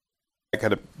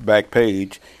back of the back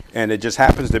page, and it just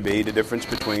happens to be the difference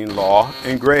between law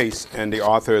and grace, and the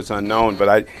author is unknown. But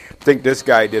I think this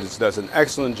guy does an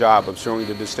excellent job of showing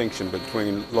the distinction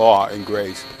between law and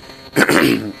grace.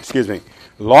 Excuse me.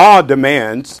 Law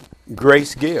demands,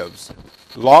 grace gives.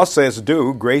 Law says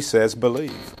do, grace says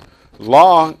believe.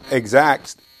 Law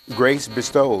exacts, grace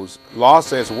bestows. Law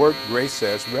says work, grace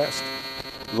says rest.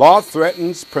 Law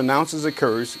threatens, pronounces a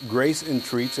curse. Grace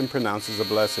entreats and pronounces a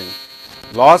blessing.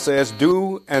 Law says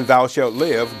do and thou shalt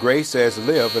live. Grace says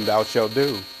live and thou shalt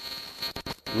do.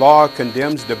 Law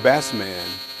condemns the best man.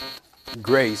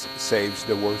 Grace saves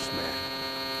the worst man.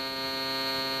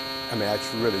 I mean,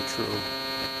 that's really true.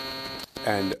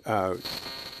 And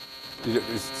you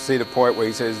see the part where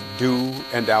he says do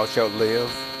and thou shalt live?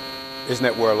 Isn't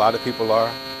that where a lot of people are?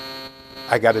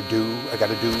 I got to do.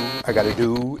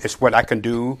 It's what I can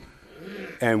do.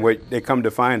 And what they come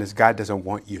to find is God doesn't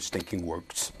want your stinking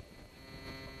works.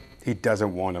 He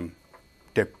doesn't want them.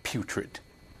 They're putrid.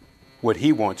 What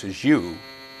he wants is you,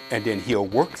 and then he'll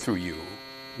work through you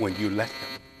when you let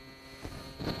him.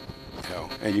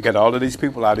 And you got all of these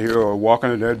people out here who are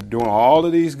walking and they're doing all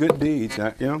of these good deeds.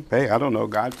 Hey, I don't know.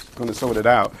 God's going to sort it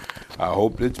out. I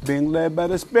hope it's being led by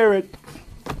the Spirit.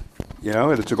 It's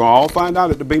going to all find out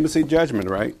at the Bema Seat Judgment,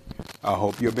 right? I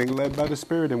hope you're being led by the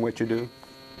Spirit in what you do.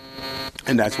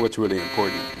 And that's what's really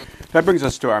important. That brings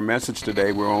us to our message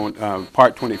today. We're on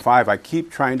part 25. I keep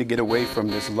trying to get away from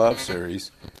this love series,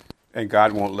 and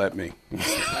God won't let me.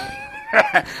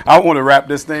 I want to wrap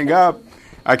this thing up.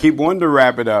 I keep wanting to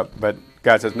wrap it up, but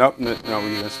God says, no, we're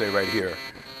going to stay right here.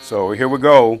 So here we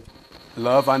go.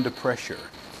 Love under pressure.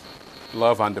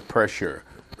 Love under pressure.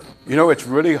 It's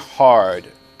really hard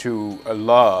to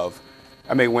love.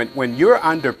 I mean, when you're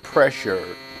under pressure,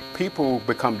 people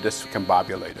become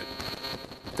discombobulated.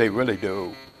 They really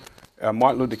do.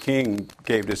 Martin Luther King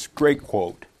gave this great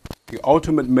quote: "The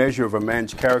ultimate measure of a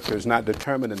man's character is not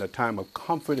determined in a time of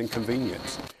comfort and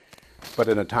convenience, but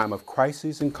in a time of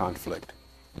crisis and conflict."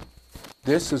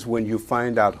 This is when you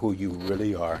find out who you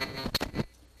really are.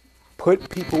 Put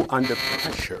people under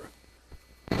pressure.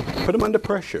 Put them under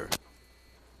pressure.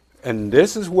 And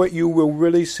this is what you will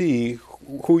really see,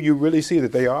 who you really see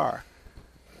that they are.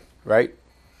 Right?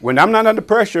 When I'm not under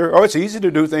pressure, it's easy to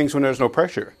do things when there's no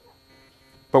pressure.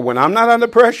 But when I'm not under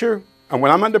pressure, and when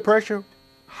I'm under pressure,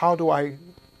 how do I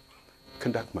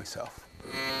conduct myself?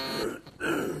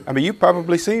 I mean, you've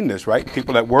probably seen this, right?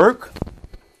 People at work,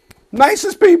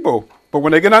 nicest people. But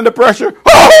when they get under pressure,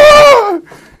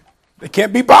 they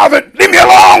can't be bothered. Leave me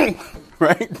alone,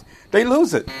 right? They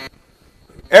lose it.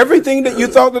 Everything that you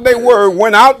thought that they were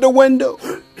went out the window.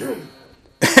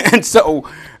 And so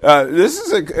this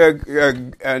is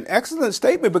an excellent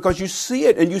statement because you see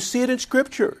it, and you see it in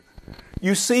Scripture.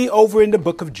 You see over in the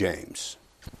book of James,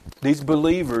 these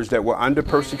believers that were under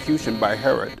persecution by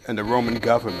Herod and the Roman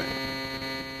government,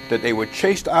 that they were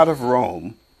chased out of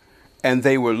Rome, and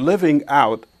they were living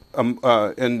out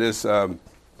in this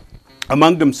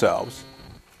among themselves.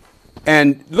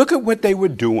 And look at what they were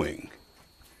doing.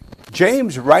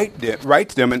 James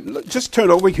writes them, and just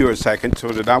turn over here a second so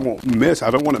that I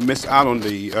don't want to miss out on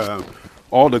the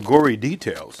all the gory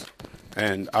details.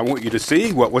 And I want you to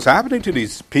see what was happening to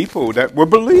these people that were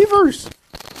believers.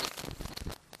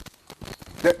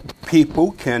 There are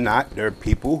people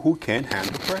who can't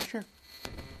handle pressure.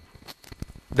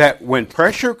 That when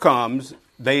pressure comes,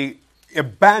 they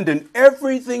abandon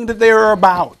everything that they are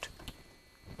about.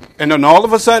 And then all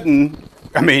of a sudden,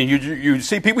 I mean, you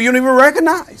see people you don't even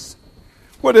recognize.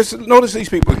 Notice these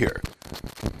people here.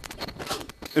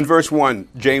 In verse 1,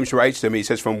 James writes to them, he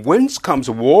says, "From whence comes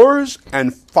wars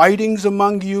and fightings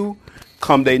among you?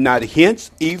 Come they not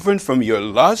hence, even from your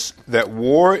lusts that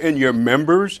war in your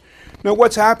members?" Now,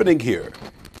 what's happening here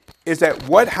is that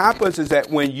what happens is that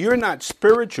when you're not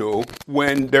spiritual,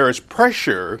 when there is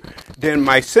pressure, then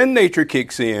my sin nature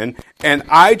kicks in, and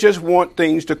I just want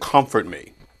things to comfort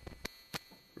me.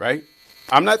 Right?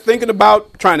 I'm not thinking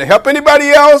about trying to help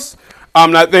anybody else.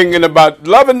 I'm not thinking about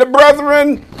loving the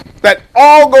brethren. That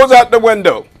all goes out the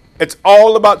window. It's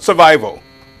all about survival.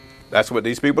 That's what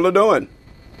these people are doing.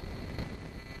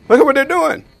 Look at what they're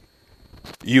doing.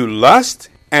 You lust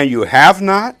and you have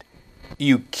not.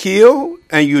 You kill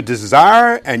and you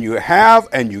desire and you have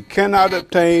and you cannot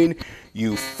obtain.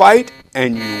 You fight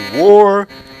and you war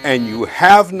and you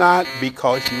have not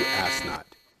because you ask not.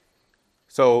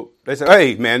 So they say,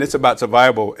 hey, man, it's about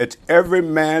survival. It's every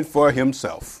man for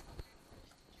himself.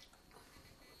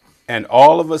 And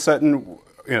all of a sudden,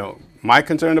 my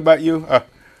concern about you,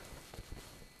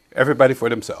 everybody for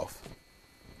themselves.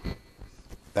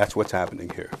 That's what's happening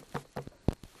here.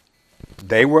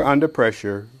 They were under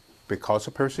pressure because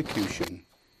of persecution,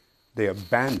 they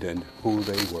abandoned who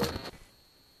they were.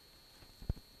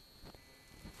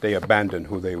 They abandoned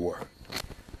who they were.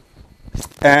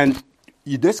 And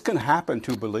this can happen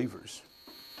to believers.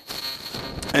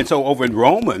 And so over in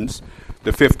Romans,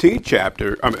 the 15th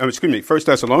chapter, 1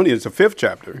 Thessalonians, the 5th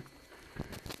chapter,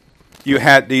 you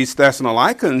had these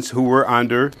Thessalonians who were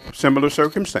under similar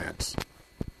circumstance.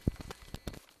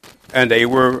 And they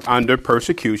were under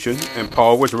persecution, and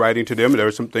Paul was writing to them. There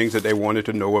were some things that they wanted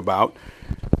to know about.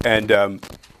 And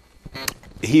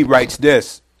he writes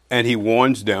this, and he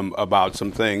warns them about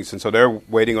some things. And so they're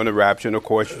waiting on the rapture. And, of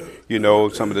course, you know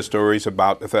some of the stories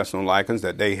about the Thessalonians,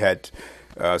 that they had,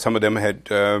 some of them had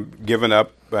given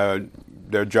up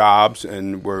their jobs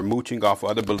and were mooching off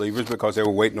other believers because they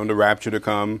were waiting on the rapture to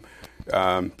come.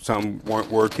 Some weren't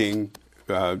working.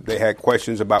 They had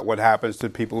questions about what happens to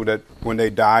people that when they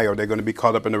die, are they going to be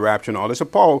caught up in the rapture and all this. So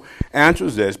Paul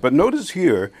answers this. But notice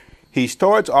here, he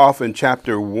starts off in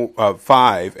chapter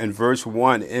 5 and verse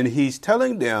 1, and he's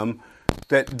telling them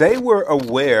that they were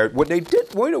aware. What they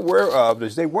weren't aware of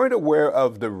is they weren't aware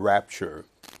of the rapture.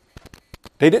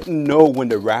 They didn't know when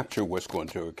the rapture was going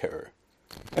to occur.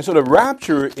 And so the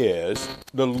rapture is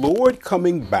the Lord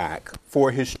coming back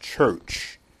for his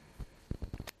church.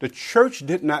 The church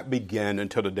did not begin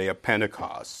until the day of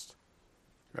Pentecost,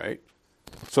 right?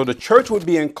 So the church would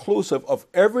be inclusive of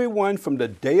everyone from the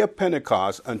day of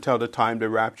Pentecost until the time the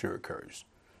rapture occurs.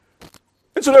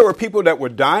 And so there were people that were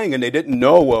dying and they didn't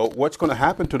know, well, what's going to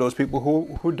happen to those people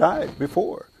who died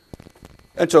before?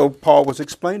 And so Paul was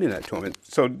explaining that to them. And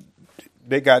so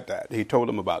they got that. He told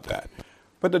them about that.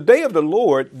 But the day of the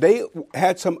Lord, they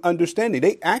had some understanding.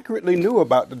 They accurately knew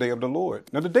about the day of the Lord.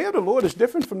 Now, the day of the Lord is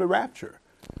different from the rapture.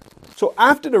 So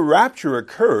after the rapture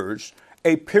occurs,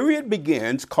 a period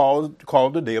begins called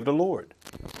the day of the Lord.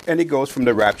 And it goes from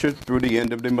the rapture through the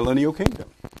end of the millennial kingdom.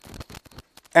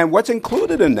 And what's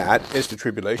included in that is the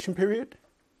tribulation period,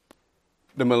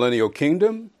 the millennial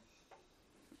kingdom,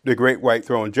 the great white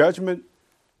throne judgment.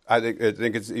 I think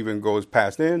it even goes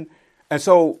past then. And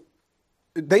so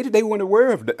they weren't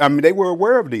aware of they were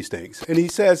aware of these things. And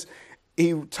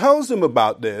he tells them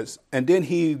about this, and then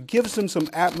he gives them some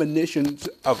admonitions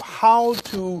of how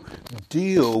to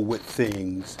deal with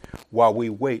things while we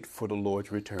wait for the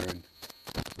Lord's return.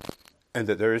 And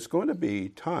that there is going to be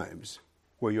times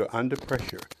where you're under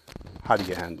pressure. How do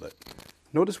you handle it?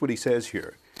 Notice what he says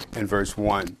here in verse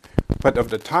 1. But of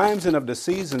the times and of the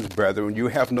seasons, brethren, you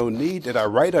have no need that I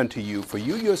write unto you, for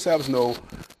you yourselves know,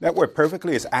 that word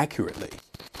perfectly is accurately,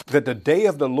 that the day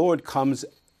of the Lord comes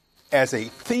as a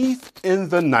thief in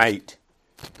the night.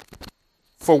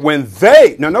 For when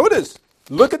now notice,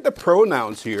 look at the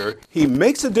pronouns here. He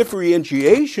makes a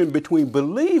differentiation between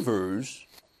believers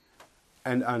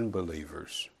and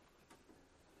unbelievers.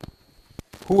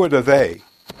 Who are the they?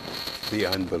 The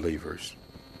unbelievers.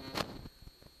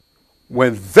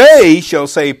 When they shall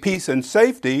say peace and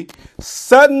safety,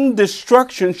 sudden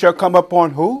destruction shall come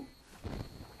upon who?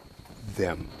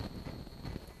 Them.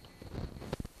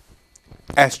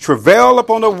 As travail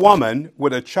upon a woman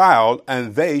with a child,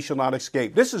 and they shall not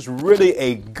escape. This is really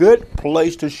a good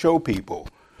place to show people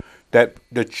that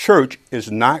the church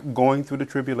is not going through the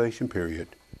tribulation period.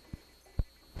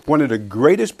 One of the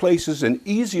greatest places and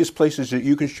easiest places that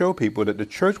you can show people that the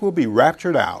church will be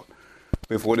raptured out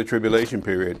before the tribulation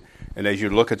period. And as you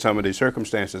look at some of the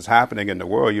circumstances happening in the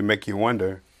world, you make you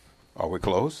wonder, are we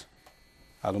close?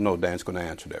 I don't know. Dan's going to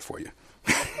answer that for you.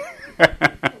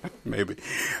 Maybe.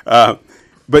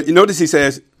 But you notice he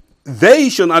says, they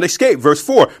shall not escape. Verse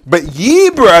 4, but ye,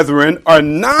 brethren, are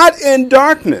not in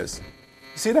darkness.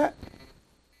 You see that?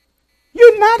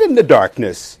 You're not in the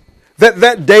darkness,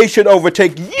 that day should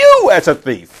overtake you as a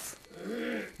thief.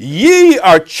 Ye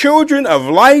are children of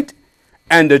light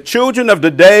and the children of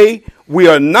the day. We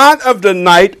are not of the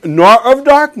night nor of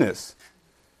darkness.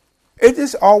 It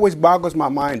just always boggles my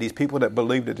mind, these people that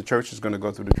believe that the church is going to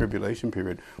go through the tribulation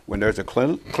period, when there's a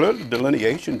clear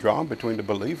delineation drawn between the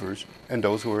believers and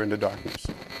those who are in the darkness.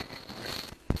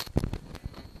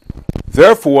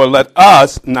 Therefore, let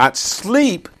us not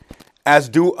sleep as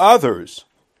do others,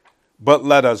 but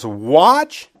let us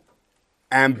watch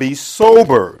and be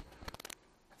sober.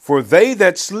 For they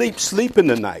that sleep, sleep in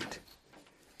the night,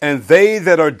 and they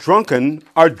that are drunken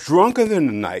in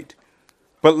the night.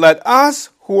 But let us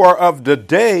who are of the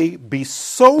day be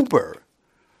sober,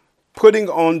 putting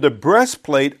on the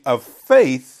breastplate of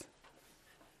faith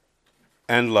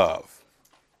and love,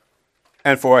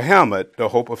 and for a helmet, the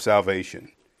hope of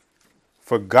salvation.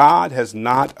 For God has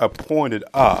not appointed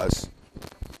us.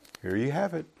 Here you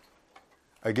have it.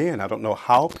 Again, I don't know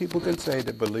how people can say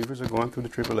that believers are going through the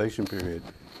tribulation period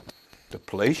The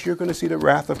place you're going to see the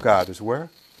wrath of God is where?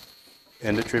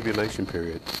 In the tribulation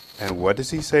period. And what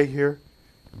does he say here?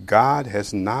 God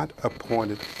has not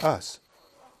appointed us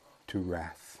to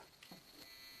wrath,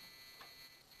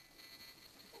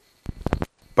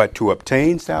 but to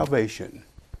obtain salvation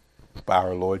by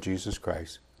our Lord Jesus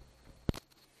Christ.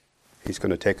 He's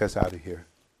going to take us out of here.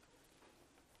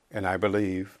 And I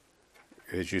believe,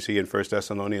 as you see in 1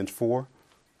 Thessalonians 4,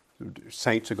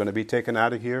 saints are going to be taken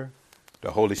out of here.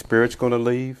 The Holy Spirit's going to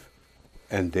leave.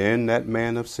 And then that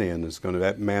man of sin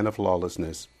that man of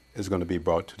lawlessness is going to be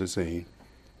brought to the scene.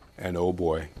 And oh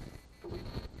boy,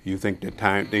 you think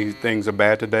these things are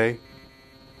bad today?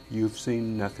 You've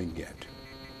seen nothing yet.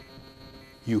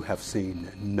 You have seen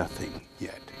nothing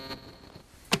yet.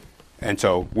 And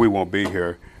so we won't be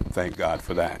here. Thank God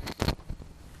for that.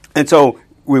 And so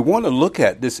we want to look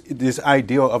at this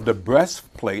idea of the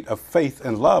breastplate of faith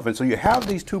and love. And so you have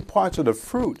these two parts of the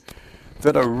fruit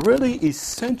that are really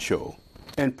essential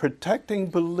in protecting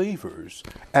believers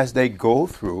as they go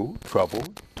through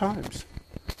troubled times.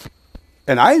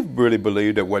 And I really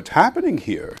believe that what's happening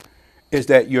here is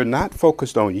that you're not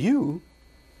focused on you,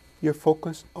 you're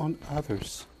focused on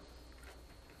others.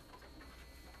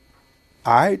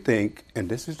 I think, and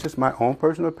this is just my own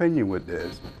personal opinion with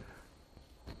this,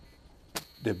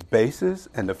 the basis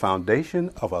and the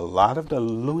foundation of a lot of the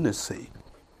lunacy,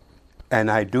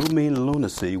 and I do mean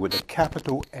lunacy with a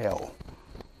capital L,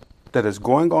 that is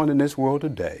going on in this world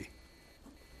today,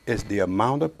 is the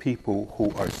amount of people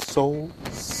who are so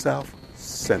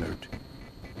self-centered.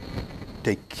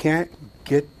 They can't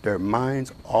get their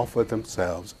minds off of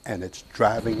themselves, and it's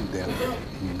driving them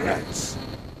nuts.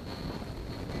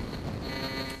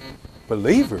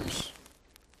 Believers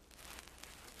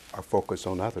are focused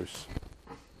on others.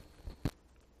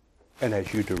 And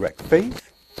as you direct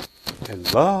faith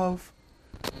and love,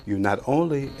 you not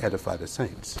only edify the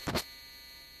saints,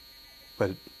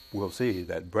 but we'll see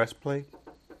that breastplate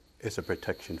is a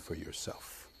protection for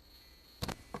yourself.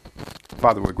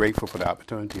 Father, we're grateful for the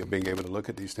opportunity of being able to look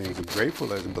at these things, and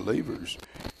grateful as believers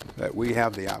that we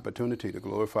have the opportunity to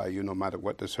glorify you no matter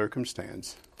what the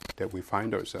circumstance that we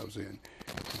find ourselves in.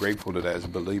 Grateful that as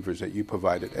believers that you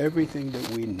provided everything that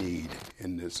we need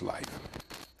in this life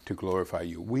to glorify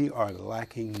you. We are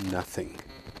lacking nothing.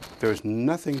 There's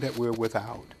nothing that we're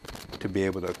without to be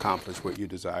able to accomplish what you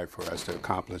desire for us to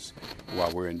accomplish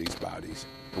while we're in these bodies.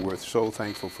 And we're so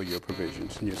thankful for your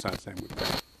provisions. In your son's name we pray.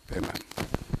 Amen.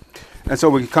 And so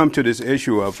we come to this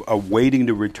issue of awaiting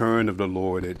the return of the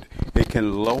Lord. It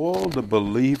can lull the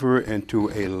believer into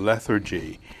a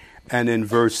lethargy. And in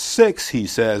verse 6, he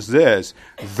says this,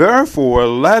 "Therefore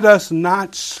let us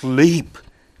not sleep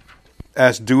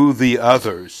as do the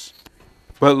others,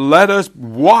 but let us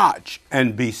watch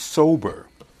and be sober."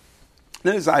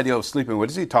 This idea of sleeping, what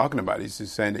is he talking about? He's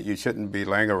just saying that you shouldn't be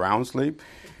laying around sleep.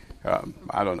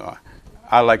 I don't know.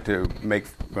 I like to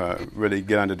really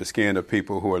get under the skin of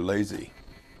people who are lazy.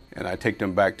 And I take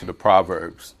them back to the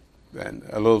Proverbs. And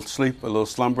a little sleep, a little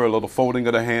slumber, a little folding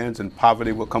of the hands, and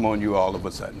poverty will come on you all of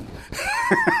a sudden.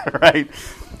 Right?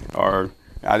 Or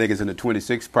I think it's in the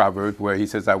 26th Proverb where he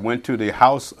says, "I went to the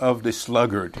house of the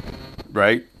sluggard,"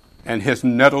 right? "And his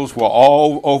nettles were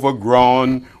all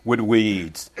overgrown with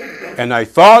weeds. And I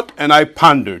thought and I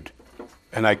pondered,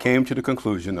 and I came to the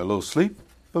conclusion, a little sleep,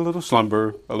 a little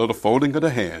slumber, a little folding of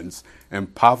the hands,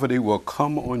 and poverty will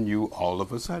come on you all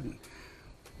of a sudden."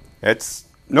 It's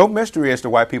no mystery as to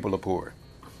why people are poor.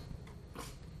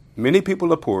 Many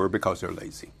people are poor because they're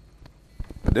lazy.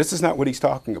 But this is not what he's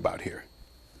talking about here.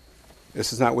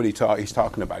 This is not what he's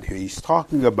talking about here. He's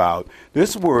talking about,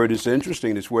 this word is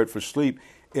interesting, this word for sleep,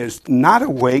 is not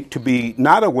awake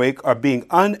or being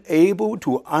unable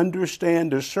to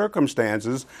understand the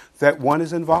circumstances that one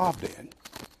is involved in.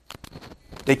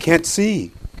 They can't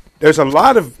see. There's a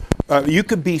lot of, you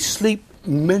could be asleep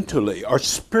mentally or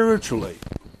spiritually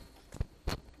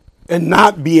and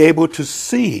not be able to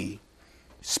see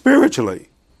spiritually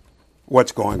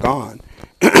what's going on.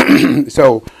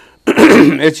 So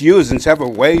it's used in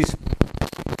several ways.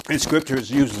 In Scripture,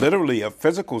 it's used literally of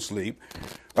physical sleep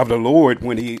of the Lord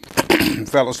when he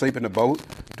fell asleep in the boat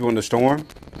during the storm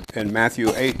in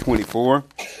Matthew 8:24.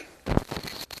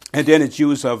 And then it's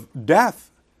used of death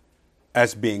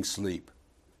as being sleep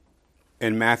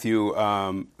in Matthew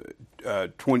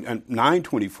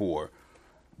 9:24.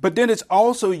 But then it's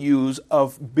also used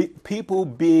of people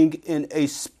being in a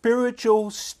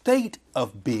spiritual state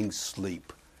of being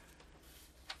asleep.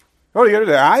 Oh, yeah,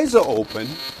 their eyes are open,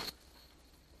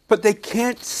 but they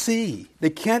can't see.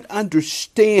 They can't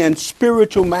understand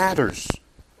spiritual matters.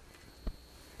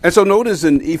 And so notice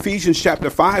in Ephesians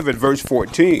chapter 5 at verse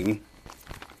 14,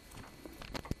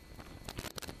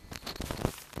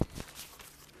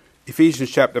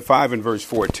 Ephesians chapter 5 and verse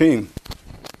 14.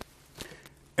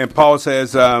 And Paul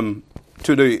says to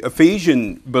the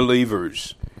Ephesian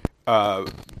believers,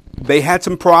 they had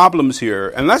some problems here.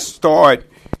 And let's start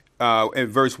in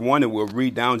verse 1 and we'll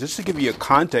read down just to give you a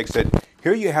context that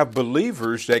here you have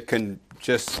believers that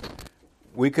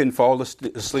we can fall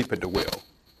asleep at the wheel.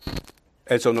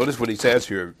 And so notice what he says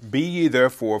here. Be ye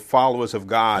therefore followers of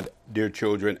God, dear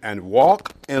children, and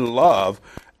walk in love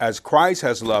as Christ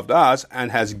has loved us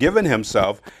and has given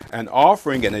himself an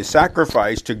offering and a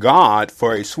sacrifice to God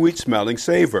for a sweet smelling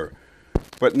savor.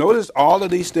 But notice all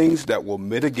of these things that will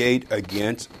mitigate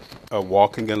against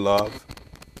walking in love.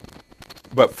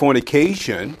 But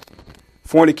fornication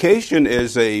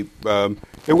is it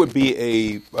would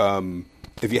be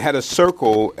if you had a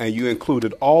circle and you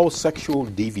included all sexual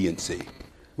deviancy,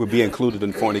 would be included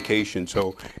in fornication.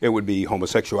 So it would be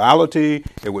homosexuality,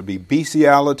 it would be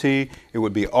bestiality, it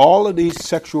would be all of these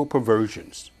sexual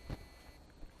perversions.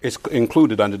 It's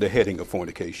included under the heading of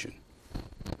fornication.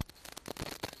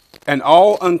 And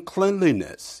all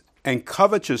uncleanliness and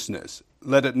covetousness,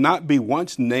 let it not be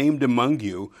once named among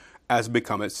you as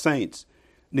becometh saints,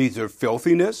 neither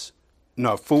filthiness,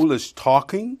 nor foolish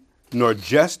talking, nor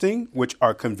jesting, which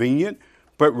are convenient,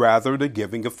 but rather the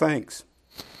giving of thanks.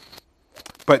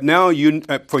 But now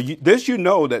this you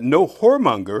know that no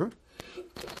whoremonger,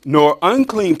 nor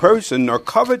unclean person, nor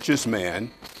covetous man,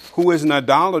 who is an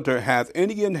idolater, hath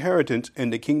any inheritance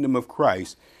in the kingdom of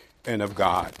Christ and of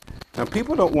God. Now,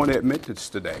 people don't want to admit this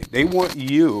today. They want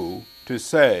you to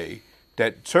say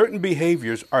that certain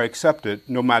behaviors are accepted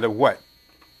no matter what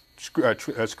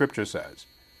Scripture says.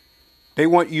 They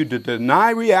want you to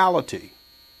deny reality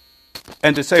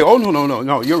and to say, oh,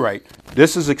 no, you're right.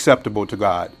 This is acceptable to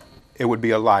God. It would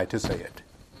be a lie to say it.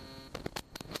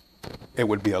 It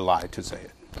would be a lie to say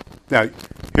it. Now,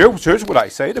 here's what I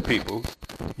say to people.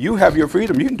 You have your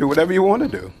freedom. You can do whatever you want to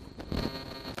do.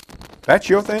 That's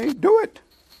your thing. Do it.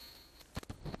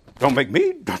 Don't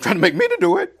try to make me to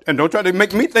do it. And don't try to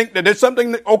make me think that there's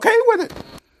something okay with it.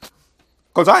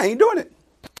 Because I ain't doing it.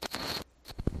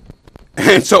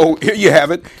 And so here you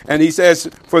have it. And he says,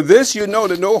 for this you know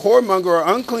that no whoremonger or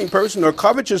unclean person or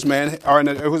covetous man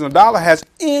who's an idolater has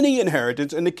any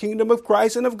inheritance in the kingdom of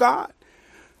Christ and of God.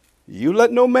 You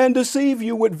let no man deceive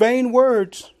you with vain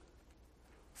words.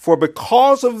 For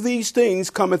because of these things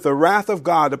cometh the wrath of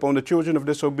God upon the children of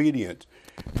disobedience.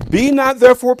 Be not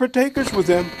therefore partakers with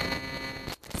them.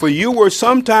 For you were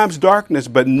sometimes darkness,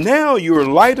 but now you are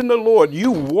light in the Lord.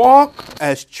 You walk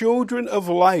as children of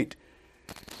light.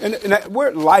 And that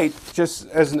word light, just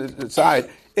as an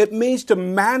aside, it means to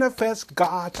manifest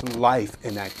God's life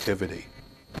in activity.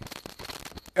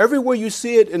 Everywhere you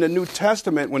see it in the New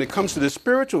Testament, when it comes to the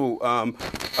spiritual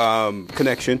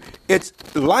connection, it's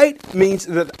light means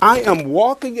that I am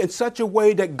walking in such a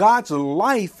way that God's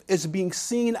life is being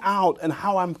seen out in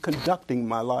how I'm conducting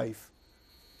my life.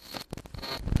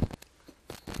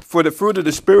 For the fruit of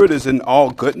the Spirit is in all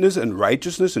goodness and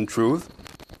righteousness and truth,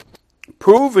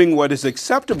 proving what is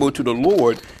acceptable to the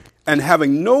Lord, and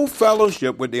having no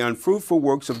fellowship with the unfruitful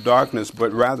works of darkness,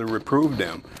 but rather reprove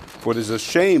them. For it is a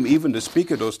shame even to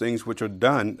speak of those things which are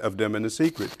done of them in the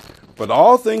secret. But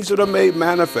all things that are made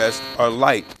manifest are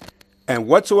light, and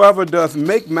whatsoever doth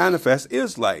make manifest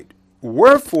is light.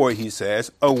 Wherefore, he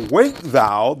says, awake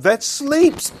thou that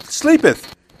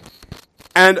sleepeth,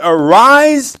 and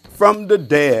arise from the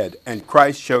dead, and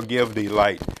Christ shall give thee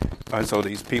light. And so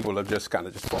these people have just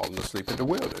fallen asleep at the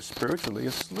wheel. They're spiritually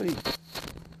asleep.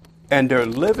 And they're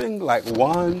living like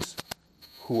ones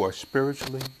who are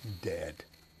spiritually dead.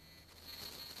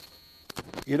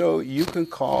 You know,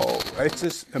 it's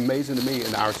just amazing to me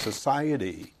in our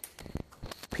society,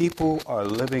 people are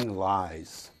living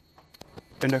lies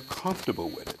and they're comfortable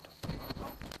with it.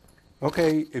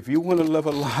 Okay, if you want to live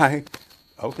a lie,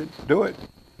 okay, do it.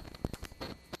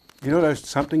 You know, there's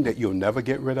something that you'll never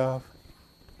get rid of.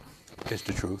 It's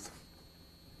the truth.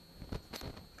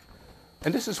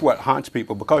 And this is what haunts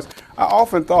people, because I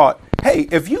often thought, hey,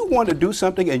 if you want to do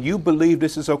something and you believe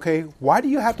this is okay, why do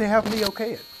you have to have me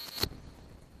okay it?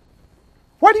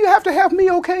 Why do you have to have me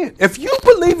okay it? If you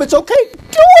believe it's okay,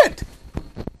 do it.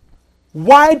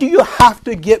 Why do you have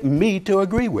to get me to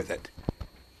agree with it?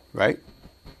 Right?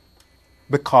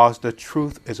 Because the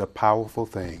truth is a powerful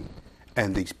thing,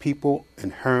 and these people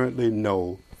inherently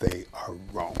know they are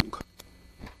wrong.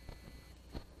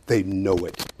 They know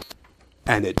it,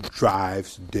 and it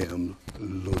drives them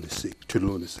to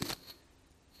lunacy.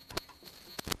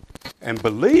 And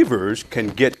believers can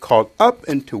get caught up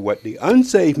into what the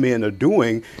unsaved men are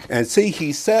doing. And see,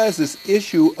 he says this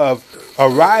issue of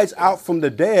arise out from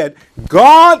the dead.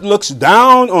 God looks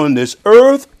down on this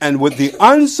earth, and with the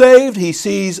unsaved, he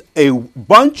sees a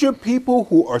bunch of people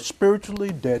who are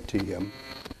spiritually dead to him.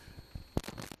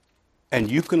 And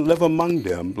you can live among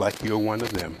them like you're one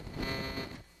of them.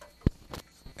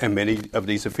 And many of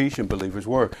these Ephesian believers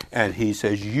were. And he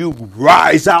says, you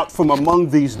rise out from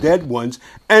among these dead ones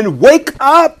and wake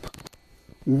up.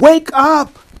 Wake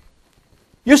up.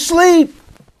 You sleep.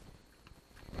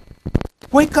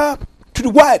 Wake up to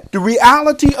what? The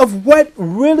reality of what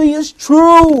really is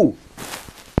true.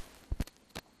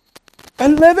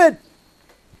 And live it.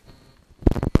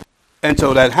 And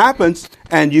so that happens,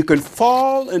 and you can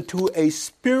fall into a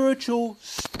spiritual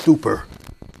stupor.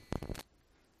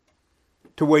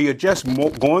 To where you're just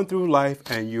going through life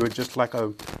and you're just like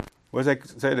what does I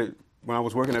say that when I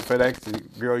was working at FedEx, the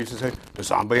girl used to say, the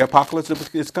zombie apocalypse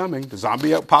is coming. The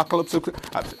zombie apocalypse is coming.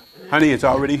 Honey, it's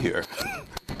already here.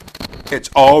 It's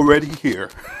already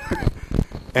here.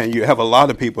 And you have a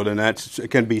lot of people that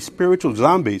can be spiritual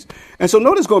zombies. And so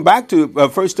notice going back to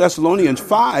 1 Thessalonians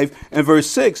 5 and verse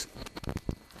 6,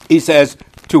 he says,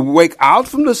 to wake out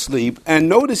from the sleep, and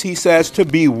notice he says to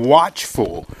be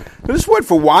watchful. This word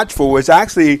for watchful is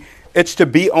actually, it's to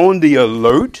be on the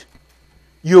alert.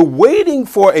 You're waiting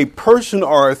for a person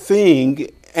or a thing,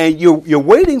 and you're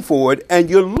waiting for it, and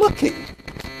you're looking.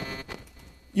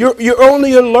 You're on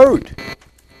the alert.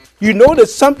 You know that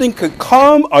something could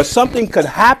come or something could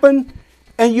happen,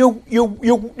 and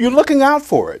you're looking out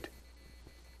for it.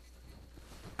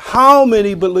 How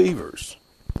many believers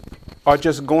are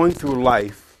just going through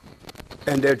life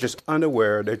and they're just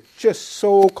unaware? They're just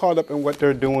so caught up in what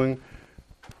they're doing.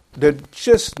 They're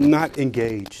just not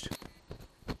engaged.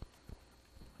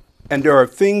 And there are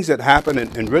things that happen,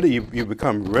 and really you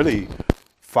become really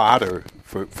fodder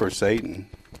for Satan.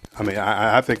 I mean,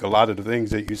 I think a lot of the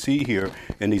things that you see here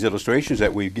in these illustrations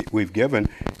that we've given,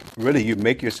 really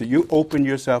you open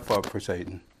yourself up for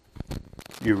Satan.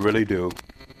 You really do.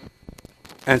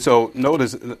 And so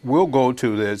notice, we'll go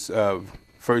to this 1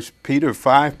 Peter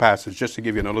 5 passage just to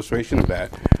give you an illustration of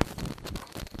that.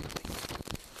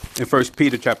 In 1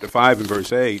 Peter chapter 5 and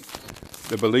verse 8,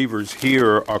 the believers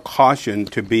here are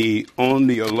cautioned to be on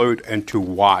the alert and to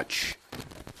watch.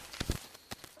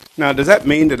 Now, does that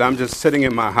mean that I'm just sitting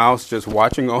in my house just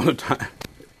watching all the time?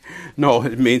 No,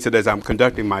 it means that as I'm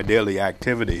conducting my daily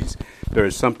activities, there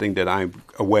is something that I'm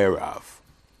aware of.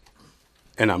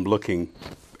 And I'm looking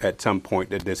at some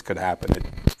point that this could happen at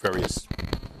various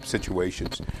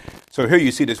situations. So here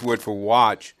you see this word for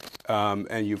watch,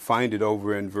 and you find it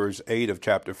over in verse 8 of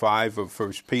chapter 5 of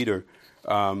 1 Peter.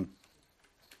 And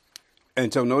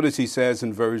so notice he says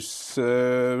in verse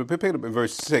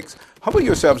 6, humble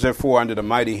yourselves therefore under the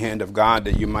mighty hand of God,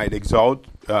 that he might exalt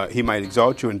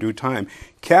you in due time,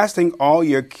 casting all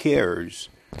your cares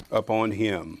upon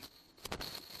him,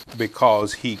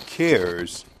 because he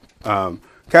cares.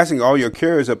 Casting all your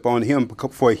cares upon him,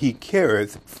 for he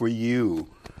careth for you.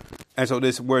 And so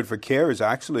this word for care is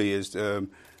actually the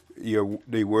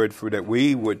word for that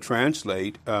we would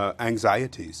translate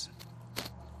anxieties.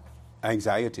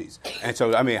 Anxieties. And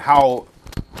so, I mean, how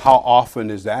often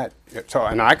is that? So,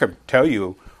 and I could tell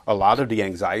you a lot of the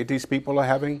anxieties people are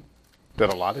having,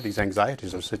 that a lot of these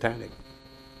anxieties are satanic.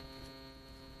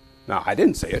 Now, I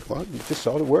didn't say it. Well, you just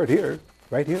saw the word here,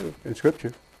 right here in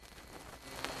Scripture.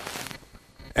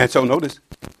 And so notice,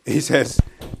 he says,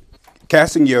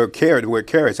 casting your care, the word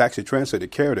care is actually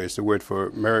translated care. It's the word for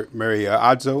Mariamine,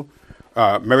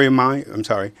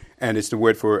 and it's the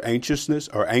word for anxiousness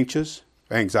or anxious,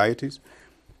 anxieties.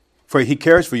 For he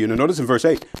cares for you. Now notice in verse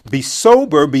 8, be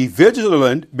sober, be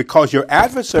vigilant, because your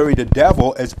adversary, the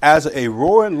devil, is as a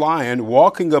roaring lion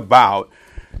walking about,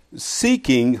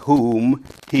 seeking whom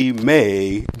he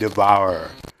may devour.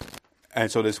 And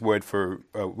so this word for,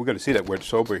 we're going to see that word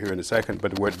sober here in a second,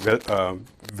 but the word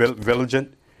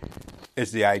vigilant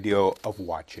is the idea of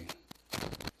watching,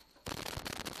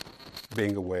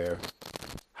 being aware.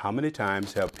 How many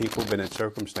times have people been in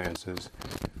circumstances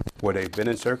where they've been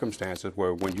in circumstances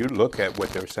where when you look at what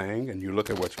they're saying and you look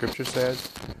at what Scripture says,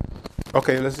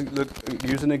 okay, let's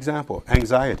use an example,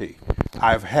 anxiety.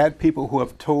 I've had people who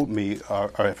have told me,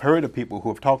 or I've heard of people who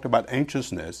have talked about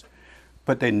anxiousness,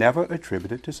 but they never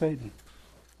attribute it to Satan.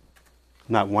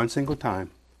 Not one single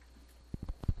time.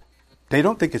 They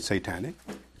don't think it's satanic.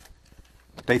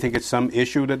 They think it's some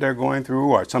issue that they're going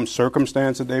through or some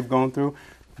circumstance that they've gone through.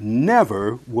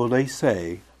 Never will they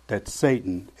say that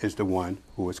Satan is the one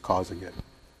who is causing it.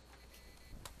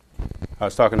 I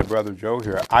was talking to Brother Joe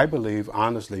here. I believe,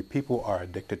 honestly, people are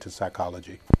addicted to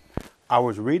psychology. I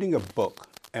was reading a book,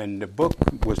 and the book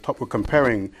was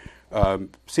comparing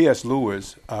C.S.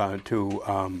 Lewis to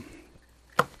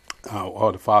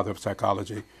the father of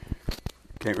psychology.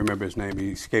 Can't remember his name.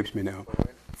 He escapes me now.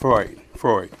 Freud.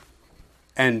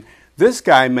 And this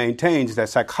guy maintains that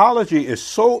psychology is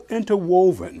so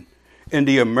interwoven in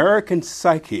the American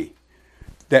psyche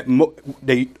that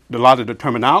a lot of the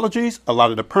terminologies, a lot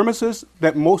of the premises,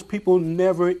 that most people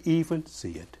never even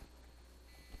see it.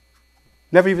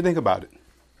 Never even think about it.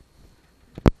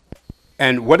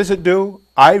 And what does it do?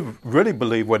 I really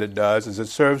believe what it does is it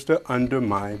serves to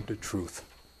undermine the truth.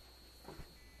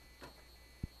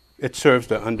 It serves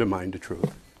to undermine the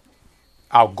truth.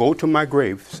 I'll go to my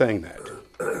grave saying that.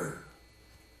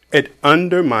 It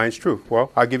undermines truth.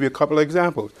 Well, I'll give you a couple of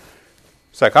examples.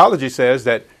 Psychology says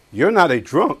that you're not a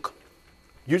drunk.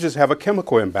 You just have a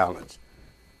chemical imbalance.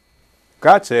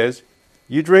 God says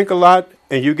you drink a lot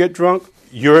and you get drunk,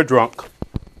 you're a drunk.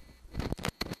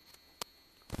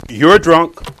 You're a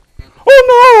drunk. Oh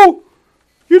no!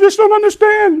 You just don't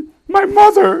understand. My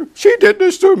mother, she did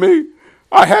this to me.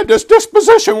 I had this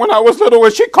disposition when I was little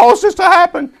and she caused this to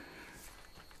happen.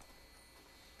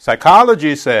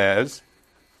 Psychology says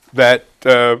that,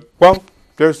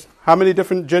 there's how many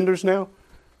different genders now?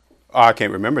 Oh, I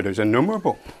can't remember. There's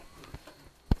innumerable.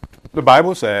 The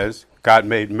Bible says God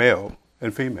made male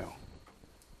and female.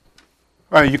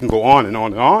 All right, you can go on and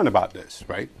on and on about this,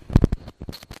 right?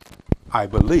 I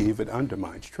believe it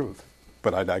undermines truth,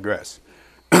 but I digress.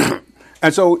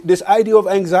 And so this idea of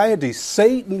anxiety,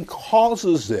 Satan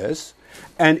causes this,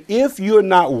 and if you're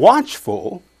not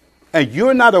watchful and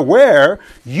you're not aware,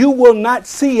 you will not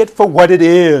see it for what it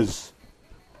is.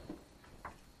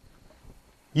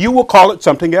 You will call it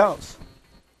something else,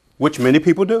 which many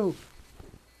people do.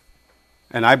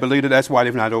 And I believe that that's why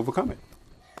they've not overcome it.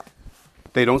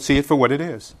 They don't see it for what it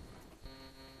is.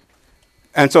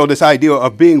 And so this idea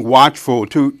of being watchful,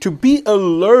 to be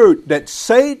alert that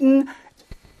Satan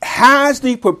has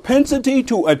the propensity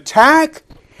to attack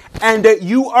and that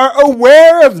you are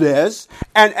aware of this.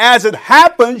 And as it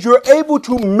happens, you're able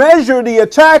to measure the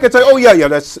attack and say, oh, yeah,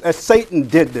 that's Satan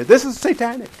did this. This is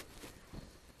satanic.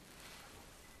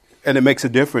 And it makes a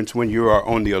difference when you are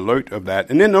on the alert of that.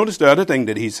 And then notice the other thing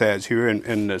that he says here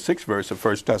in the 6th verse of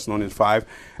 1 Thessalonians 5,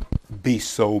 be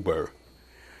sober.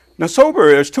 Now, sober,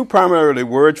 there's two primarily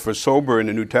words for sober in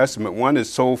the New Testament. One is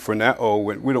sophroneo.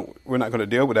 We're not going to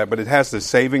deal with that, but it has the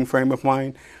saving frame of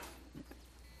mind.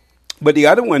 But the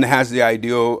other one has the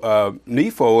idea of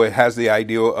nepho. It has the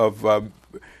idea of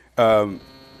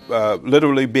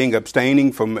literally being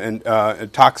abstaining from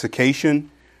intoxication.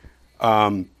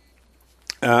 And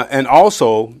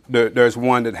also, there's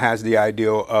one that has the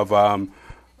idea of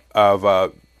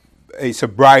a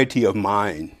sobriety of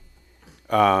mind.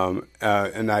 And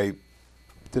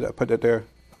did I put that there?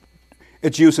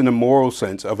 It's used in the moral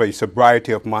sense of a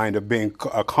sobriety of mind, of being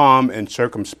calm and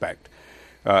circumspect.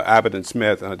 Abbott and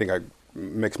Smith, and I think I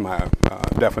mixed my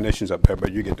definitions up there,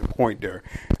 but you get the point there.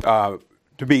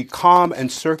 To be calm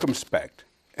and circumspect,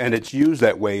 and it's used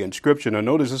that way in Scripture. Now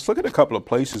notice, let's look at a couple of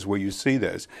places where you see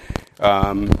this.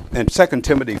 In 2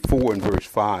 Timothy 4 and verse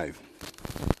 5.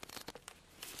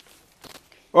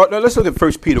 Well, now let's look at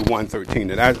 1 Peter 1:13,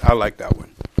 and I like that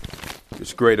one.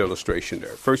 It's a great illustration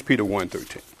there. 1 Peter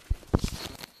 1:13.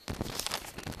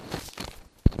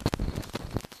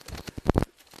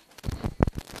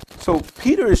 So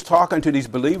Peter is talking to these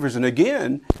believers, and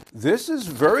again, this is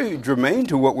very germane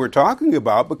to what we're talking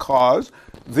about because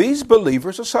these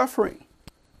believers are suffering.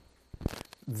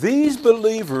 These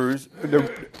believers,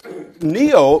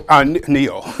 Neo,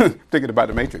 thinking about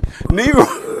the Matrix,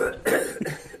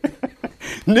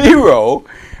 Nero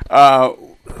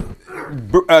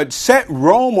set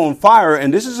Rome on fire,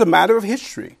 and this is a matter of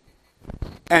history.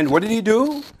 And what did he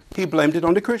do? He blamed it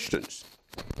on the Christians.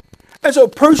 And so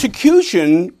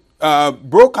persecution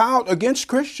broke out against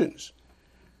Christians.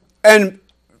 And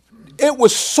it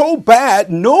was so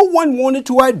bad, no one wanted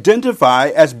to identify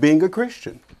as being a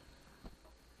Christian.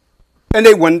 And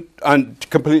they went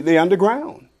completely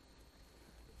underground.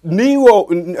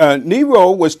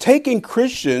 Nero was taking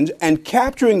Christians and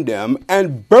capturing them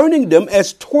and burning them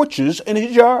as torches in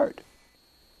his yard.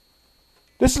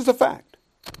 This is a fact.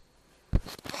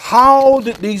 How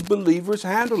did these believers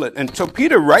handle it? And so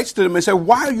Peter writes to them and says,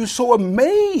 why are you so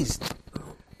amazed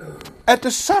at the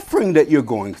suffering that you're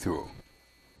going through?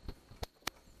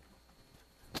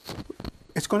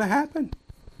 It's going to happen.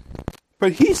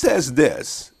 But he says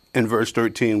this in verse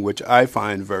 13, which I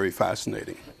find very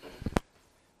fascinating.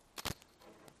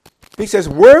 He says,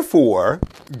 wherefore,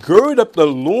 gird up the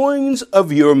loins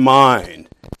of your mind.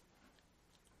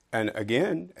 And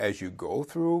again, as you go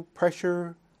through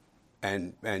pressure,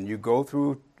 and you go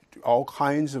through all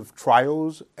kinds of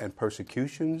trials and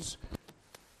persecutions,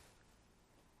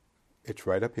 it's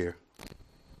right up here.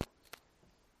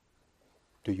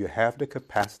 Do you have the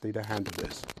capacity to handle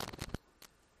this?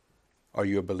 Are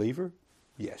you a believer?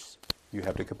 Yes, you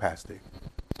have the capacity.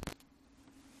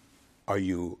 Are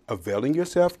you availing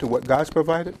yourself to what God's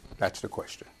provided? That's the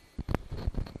question.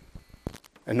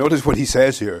 And notice what he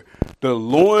says here. The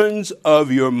loins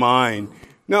of your mind.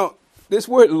 Now, this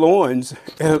word loins,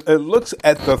 it looks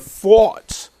at the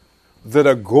thoughts that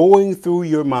are going through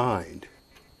your mind.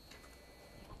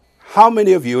 How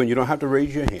many of you, and you don't have to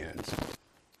raise your hands,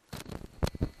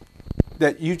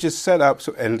 that you just set up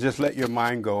and just let your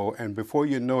mind go, and before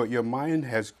you know it, your mind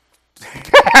has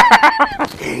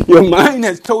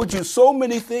told you so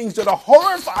many things that are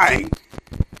horrifying,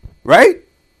 right?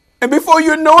 And before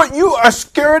you know it, you are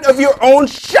scared of your own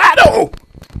shadow,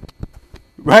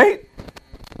 right?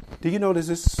 Do you know this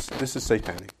is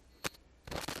satanic?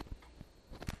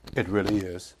 It really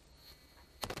is.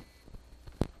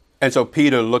 And so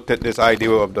Peter looked at this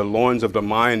idea of the loins of the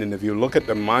mind, and if you look at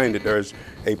the mind, that there's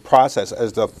a process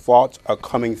as the thoughts are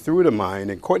coming through the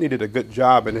mind. And Courtney did a good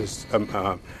job in his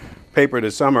paper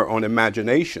this summer on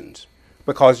imaginations,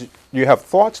 because you have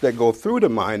thoughts that go through the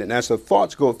mind, and as the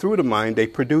thoughts go through the mind, they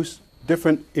produce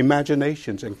different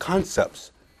imaginations and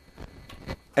concepts.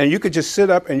 And you could just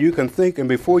sit up and you can think, and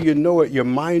before you know it, your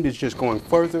mind is just going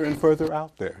further and further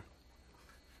out there.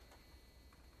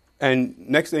 And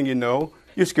next thing you know,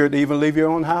 you're scared to even leave your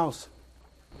own house.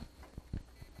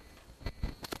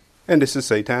 And this is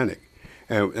satanic.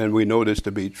 And we know this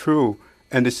to be true.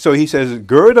 And so he says,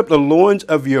 gird up the loins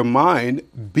of your mind,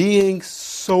 being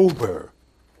sober.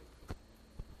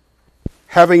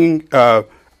 Having a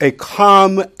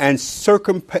calm and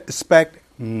circumspect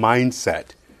mindset.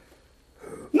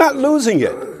 Not losing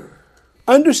it.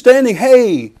 Understanding,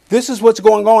 hey, this is what's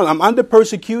going on. I'm under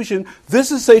persecution. This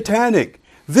is satanic.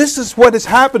 This is what is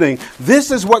happening.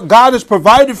 This is what God has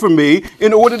provided for me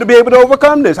in order to be able to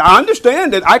overcome this. I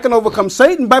understand that I can overcome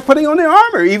Satan by putting on the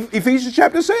armor, Ephesians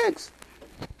chapter 6.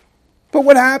 But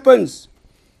what happens?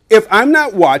 If I'm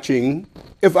not watching,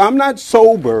 if I'm not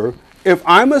sober, if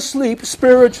I'm asleep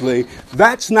spiritually,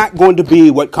 that's not going to be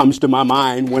what comes to my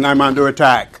mind when I'm under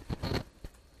attack.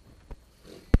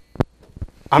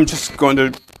 I'm just going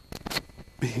to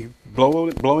be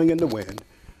blowing in the wind.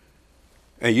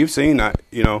 And you've seen, I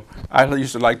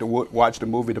used to like to watch the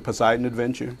movie The Poseidon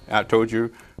Adventure. I told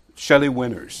you, Shelley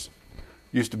Winters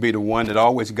used to be the one that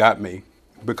always got me.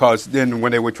 Because then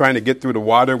when they were trying to get through the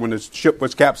water, when the ship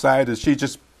was capsized, she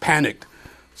just panicked.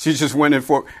 She just went in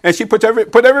for, and she put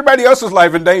everybody else's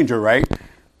life in danger, right?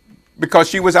 Because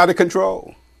she was out of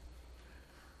control.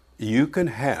 You can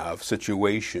have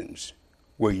situations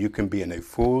where you can be in a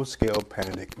full-scale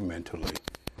panic mentally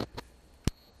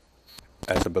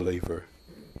as a believer,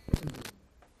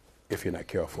 if you're not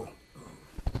careful.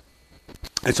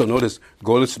 And so notice,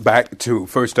 go back to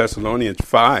 1 Thessalonians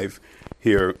 5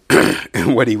 here,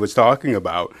 and what he was talking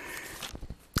about.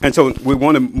 And so we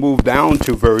want to move down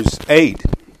to verse 8.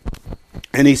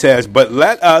 And he says, but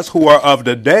let us who are of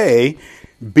the day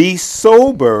be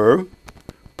sober,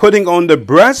 putting on the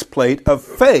breastplate of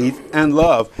faith and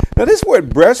love. Now this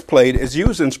word breastplate is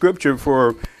used in Scripture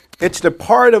it's the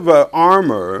part of an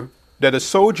armor that a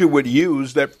soldier would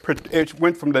use that it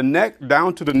went from the neck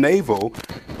down to the navel.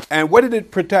 And what did it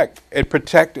protect? It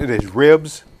protected his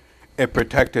ribs. It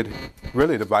protected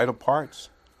really the vital parts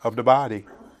of the body.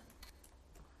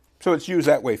 So it's used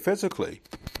that way physically.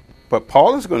 But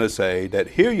Paul is going to say that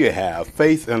here you have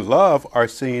faith and love are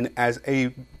seen as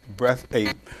a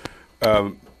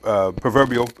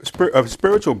proverbial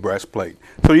spiritual breastplate.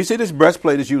 So you see this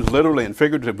breastplate is used literally and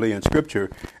figuratively in Scripture.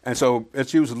 And so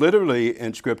it's used literally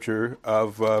in Scripture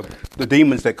of the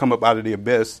demons that come up out of the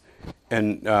abyss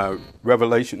in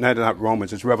Revelation, not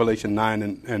Romans, it's Revelation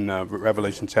 9 and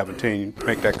Revelation 17.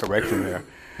 Make that correction there.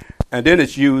 And then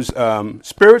it's used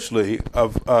spiritually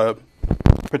of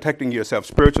protecting yourself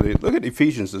spiritually. Look at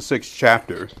Ephesians, the 6th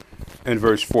chapter, and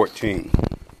verse 14.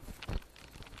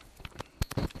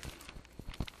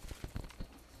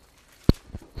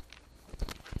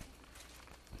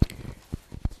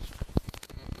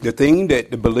 The thing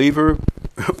that the believer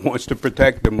wants to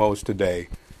protect the most today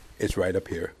is right up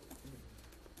here.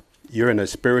 You're in a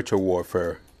spiritual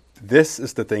warfare. This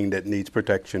is the thing that needs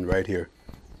protection right here.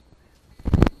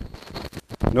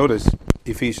 Notice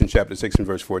Ephesians chapter 6 and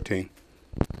verse 14.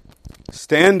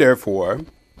 Stand therefore,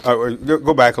 or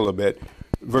go back a little bit,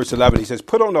 verse 11, he says,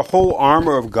 put on the whole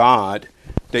armor of God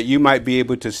that you might be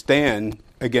able to stand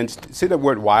against, see the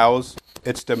word wiles?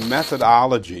 It's the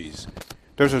methodologies,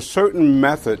 There's a certain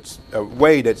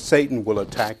way that Satan will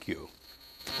attack you.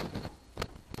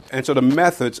 And so the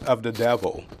methods of the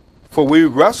devil. For we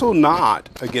wrestle not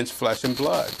against flesh and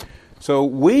blood. So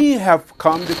we have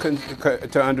come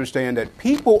to understand that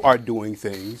people are doing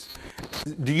things.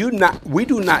 We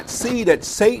do not see that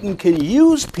Satan can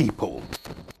use people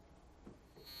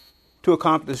to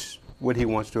accomplish what he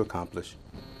wants to accomplish.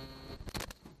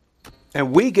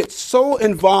 And we get so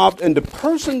involved in the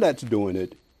person that's doing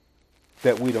it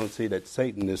that we don't see that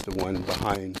Satan is the one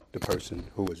behind the person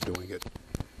who is doing it.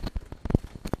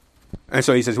 And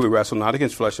so he says, we wrestle not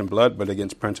against flesh and blood, but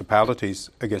against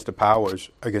principalities, against the powers,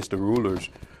 against the rulers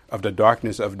of the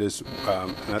darkness of this,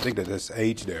 and I think that this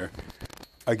age there,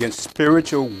 against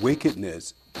spiritual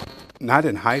wickedness, not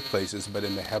in high places, but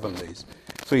in the heavenlies.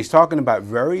 So he's talking about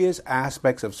various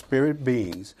aspects of spirit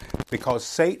beings. Because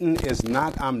Satan is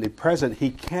not omnipresent, he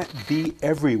can't be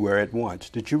everywhere at once.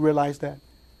 Did you realize that?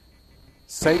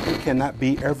 Satan cannot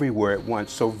be everywhere at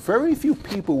once. So very few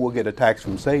people will get attacks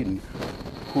from Satan.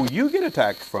 Who you get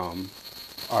attacked from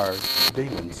are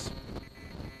demons.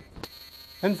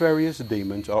 And various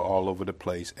demons are all over the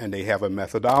place, and they have a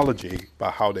methodology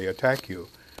by how they attack you.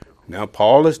 Now,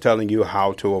 Paul is telling you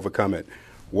how to overcome it.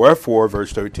 Wherefore,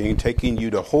 verse 13, taking you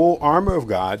the whole armor of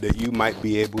God, that you might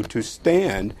be able to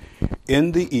stand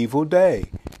in the evil day.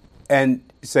 And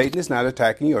Satan is not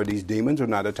attacking you, or these demons are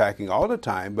not attacking all the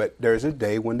time, but there's a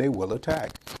day when they will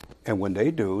attack. And when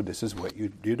they do, this is what you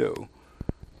do.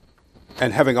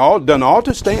 And having done all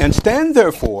to stand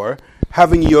therefore,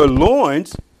 having your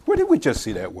loins. Where did we just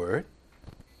see that word?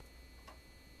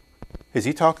 Is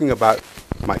he talking about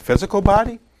my physical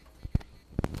body?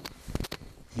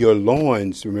 Your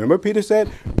loins. Remember Peter said,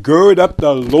 gird up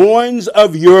the loins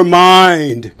of your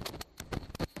mind.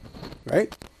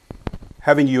 Right?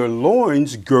 Having your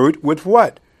loins girt with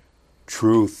what?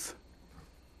 Truth.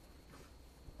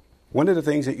 One of the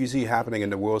things that you see happening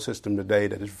in the world system today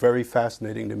that is very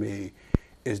fascinating to me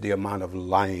is the amount of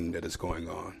lying that is going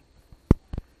on.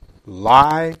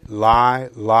 Lie, lie,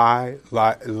 lie,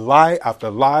 lie, lie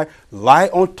after lie, lie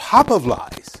on top of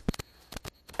lies.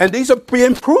 And these are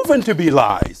being proven to be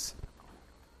lies.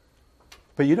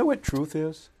 But you know what truth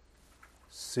is?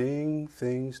 Seeing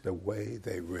things the way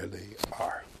they really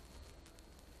are.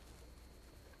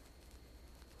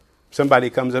 Somebody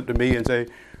comes up to me and say,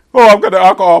 oh, I've got an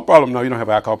alcohol problem. No, you don't have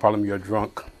an alcohol problem. You're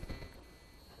drunk.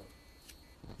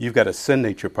 You've got a sin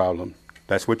nature problem.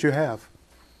 That's what you have.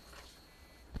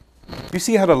 You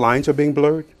see how the lines are being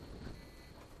blurred?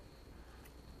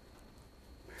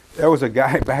 There was a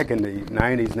guy back in the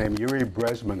 90s named Yuri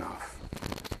Bezmenov.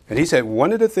 And he said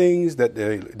one of the things that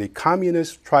the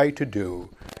communists try to do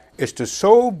is to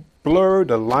so blur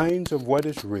the lines of what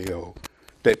is real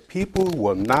that people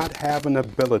will not have an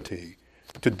ability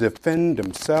to defend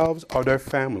themselves or their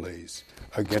families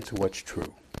against what's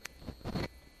true.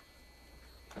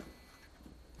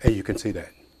 And you can see that.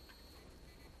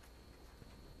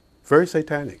 Very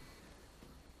satanic.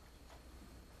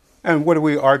 And what are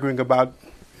we arguing about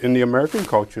in the American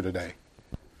culture today?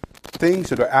 Things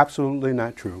that are absolutely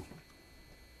not true,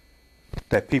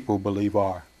 that people believe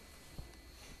are.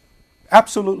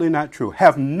 Absolutely not true.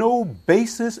 Have no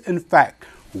basis in fact.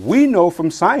 We know from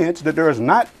science that there is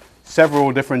not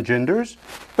several different genders,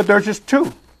 but there's just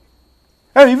two.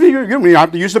 And you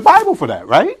have to use the Bible for that,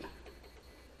 right?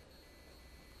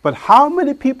 But how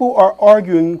many people are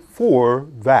arguing for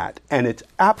that? And it's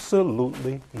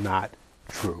absolutely not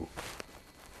true.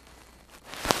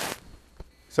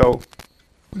 So,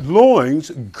 loins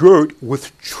girt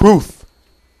with truth.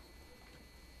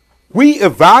 We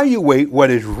evaluate what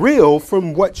is real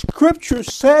from what Scripture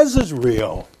says is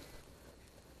real.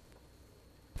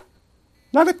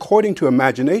 Not according to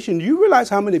imagination. Do you realize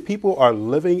how many people are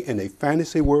living in a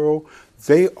fantasy world?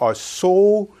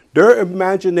 Their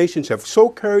imaginations have so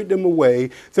carried them away,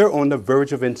 they're on the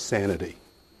verge of insanity.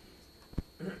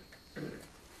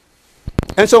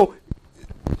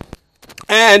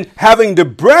 And having the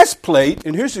breastplate,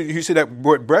 and here's you see that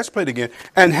word breastplate again,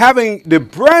 and having the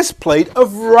breastplate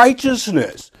of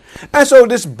righteousness. And so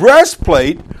this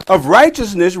breastplate of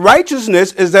righteousness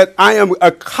is that I am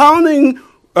accounting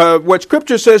what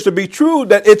Scripture says to be true,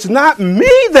 that it's not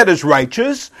me that is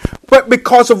righteous, but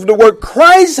because of the work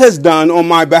Christ has done on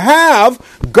my behalf,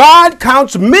 God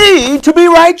counts me to be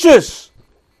righteous.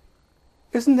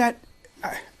 Isn't that,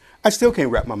 I still can't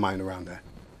wrap my mind around that.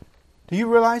 Do you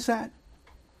realize that?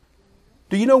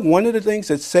 Do you know one of the things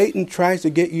that Satan tries to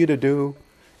get you to do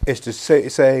is to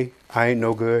say, I ain't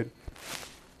no good?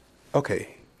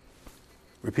 Okay,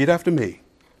 repeat after me.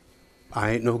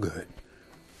 I ain't no good.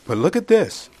 But look at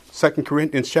this, 2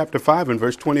 Corinthians chapter 5 and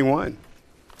verse 21.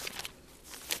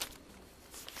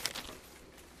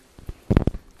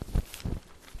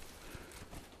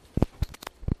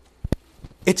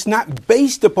 It's not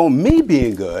based upon me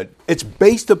being good. It's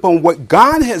based upon what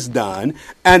God has done,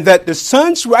 and that the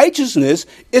Son's righteousness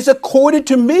is accorded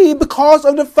to me because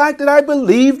of the fact that I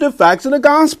believe the facts of the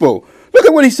gospel. Look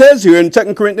at what he says here in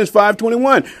 2 Corinthians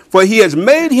 5:21. For he has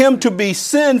made him to be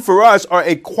sin for us, or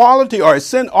a quality or a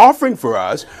sin offering for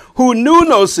us, who knew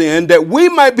no sin, that we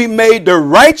might be made the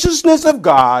righteousness of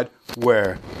God.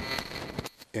 Where?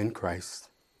 In Christ.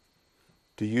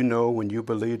 Do you know when you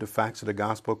believe the facts of the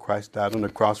gospel, Christ died on the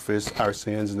cross for our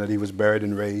sins and that he was buried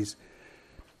and raised,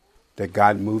 that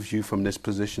God moves you from this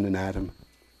position in Adam,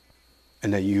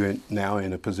 and that you're now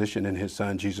in a position in his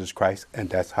Son, Jesus Christ, and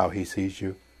that's how he sees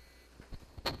you?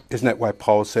 Isn't that why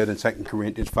Paul said in 2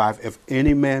 Corinthians 5, if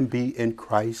any man be in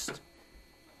Christ,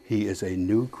 he is a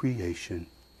new creation.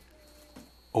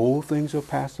 Old things are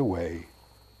passed away.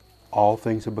 All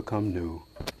things have become new.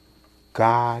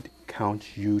 God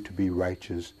counts you to be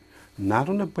righteous, not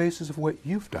on the basis of what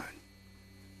you've done,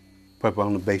 but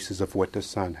on the basis of what the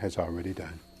Son has already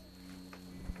done.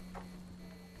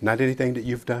 Not anything that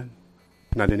you've done,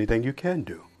 not anything you can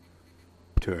do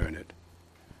to earn it.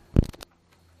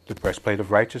 The breastplate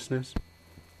of righteousness.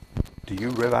 Do you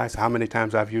realize how many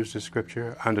times I've used this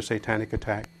scripture under satanic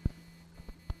attack?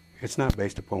 It's not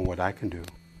based upon what I can do.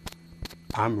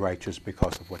 I'm righteous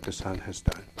because of what the Son has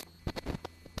done.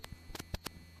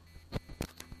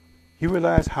 You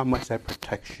realize how much that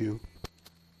protects you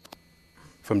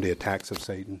from the attacks of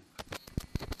Satan?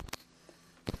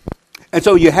 And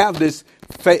so you have this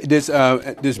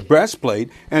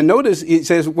breastplate, and notice it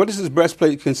says, what does this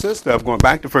breastplate consist of? Going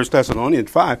back to 1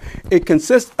 Thessalonians 5, it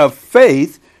consists of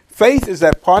faith. Faith is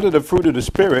that part of the fruit of the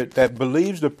Spirit that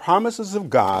believes the promises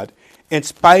of God in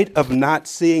spite of not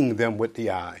seeing them with the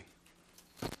eye.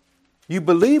 You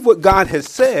believe what God has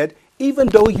said even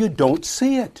though you don't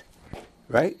see it,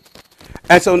 right?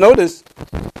 And so notice,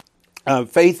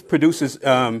 faith produces...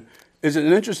 is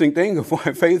an interesting thing of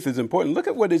why faith is important. Look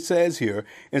at what it says here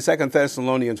in 2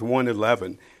 Thessalonians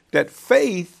 1:11, that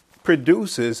faith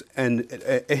produces an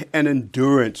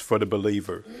endurance for the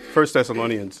believer. 2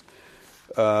 Thessalonians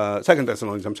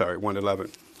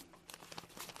 1:11.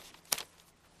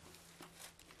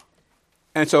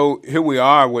 And so here we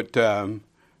are with one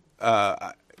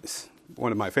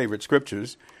of my favorite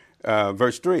scriptures,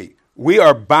 verse 3. We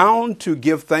are bound to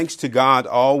give thanks to God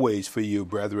always for you,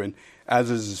 brethren,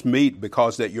 as is meet,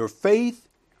 because that your faith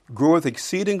groweth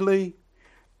exceedingly,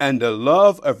 and the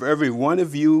love of every one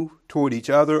of you toward each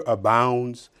other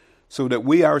abounds, so that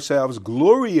we ourselves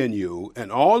glory in you and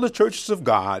all the churches of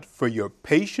God for your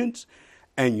patience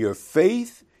and your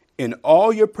faith in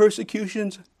all your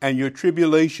persecutions and your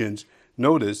tribulations.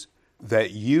 Notice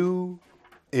that you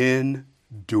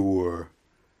endure.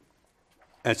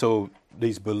 And so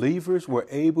these believers were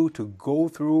able to go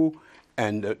through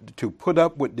and to put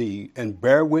up with and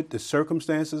bear with the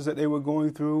circumstances that they were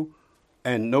going through.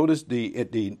 And notice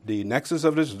the nexus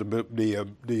of this,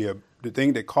 the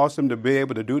thing that caused them to be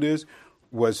able to do this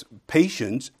was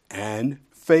patience and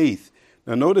faith.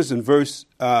 Now notice in verse,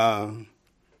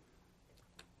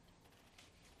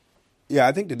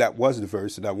 I think that was the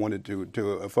verse that I wanted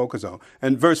to focus on.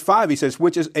 And verse 5, he says,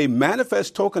 which is a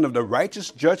manifest token of the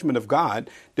righteous judgment of God,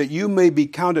 that you may be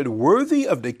counted worthy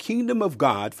of the kingdom of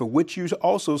God, for which you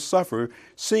also suffer,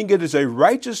 seeing it is a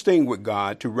righteous thing with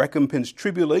God to recompense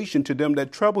tribulation to them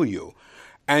that trouble you.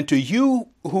 And to you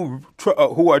who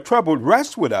are troubled,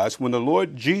 rest with us when the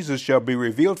Lord Jesus shall be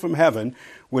revealed from heaven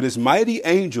with his mighty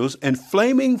angels and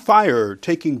flaming fire,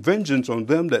 taking vengeance on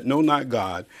them that know not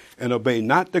God and obey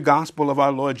not the gospel of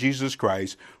our Lord Jesus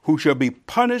Christ, who shall be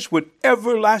punished with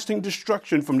everlasting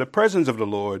destruction from the presence of the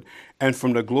Lord and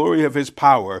from the glory of his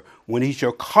power, when he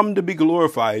shall come to be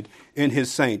glorified in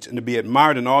his saints and to be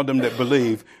admired in all them that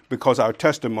believe, because our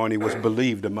testimony was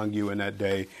believed among you in that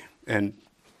day. And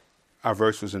our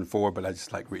verse was in 4, but I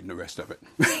just like reading the rest of it.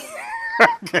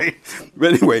 Okay.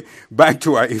 But anyway, back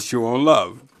to our issue on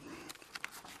love.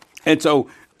 And so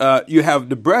you have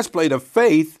the breastplate of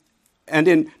faith, and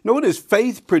then notice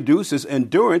faith produces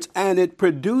endurance, and it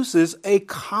produces a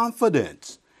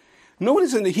confidence.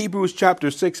 Notice in the Hebrews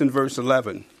chapter 6 and verse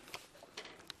 11.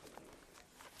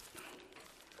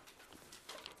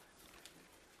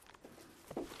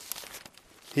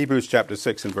 Hebrews chapter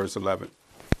 6 and verse 11.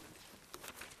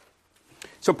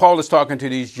 So Paul is talking to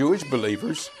these Jewish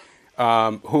believers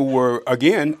who were,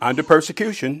 again, under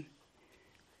persecution.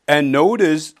 And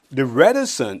notice the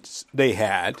reticence they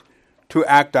had to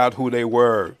act out who they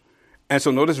were. And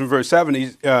so notice in verse 7,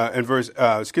 in verse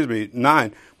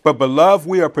 9, but beloved,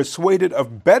 we are persuaded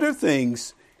of better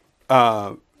things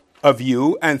of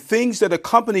you, and things that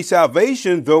accompany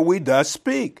salvation, though we thus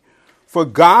speak. For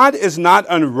God is not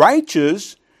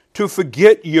unrighteous to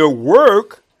forget your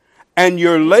work and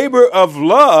your labor of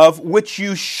love, which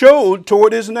you showed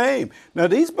toward his name. Now,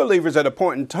 these believers at a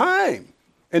point in time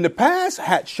in the past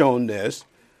had shown this,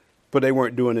 but they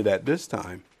weren't doing it at this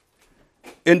time.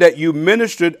 In that you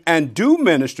ministered and do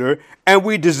minister, and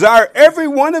we desire every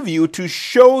one of you to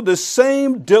show the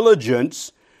same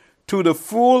diligence to the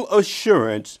full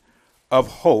assurance of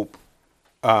hope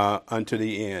unto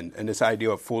the end. And this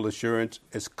idea of full assurance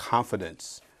is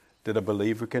confidence that a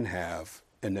believer can have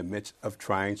in the midst of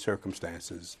trying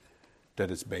circumstances that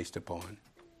is based upon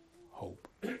hope.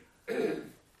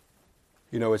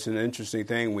 You know, it's an interesting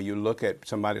thing when you look at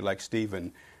somebody like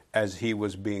Stephen as he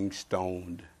was being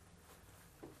stoned.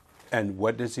 And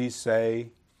what does he say?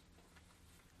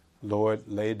 Lord,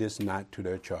 lay this not to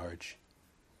their charge.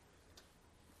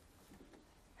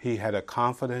 He had a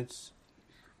confidence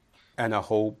and a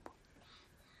hope,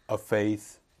 a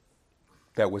faith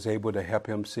that was able to help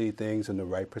him see things in the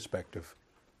right perspective.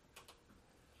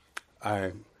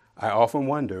 I often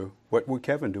wonder, what would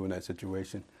Kevin do in that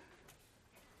situation?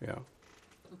 You know,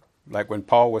 like when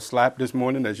Paul was slapped this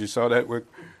morning, as you saw that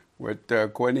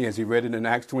with Courtney, as he read it in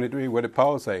Acts 23, what did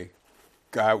Paul say?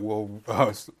 God will,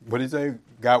 what did he say?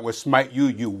 God will smite you,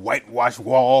 you whitewashed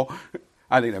wall.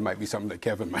 I think that might be something that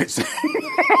Kevin might say.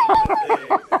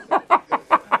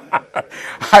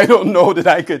 I don't know that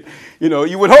I could,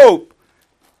 you would hope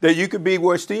that you could be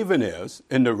where Stephen is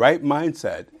in the right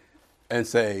mindset and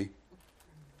say,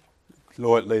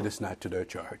 Lord, lay this not to their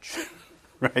charge,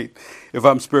 right? If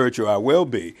I'm spiritual, I will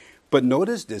be. But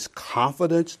notice this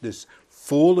confidence, this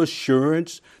full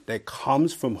assurance that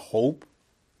comes from hope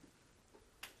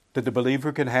that the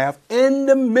believer can have in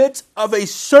the midst of a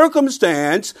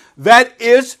circumstance that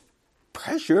is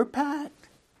pressure-packed.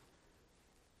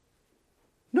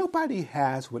 Nobody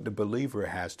has what the believer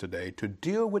has today to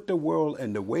deal with the world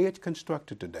and the way it's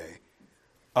constructed today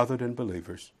other than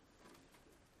believers.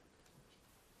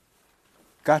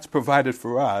 God's provided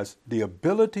for us the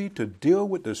ability to deal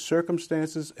with the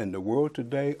circumstances in the world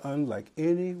today unlike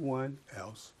anyone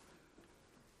else.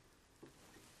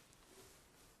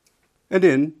 And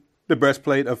then the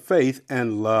breastplate of faith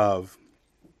and love.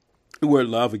 The word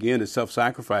love, again, is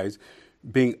self-sacrifice,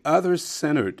 being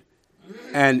others-centered,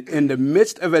 and in the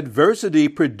midst of adversity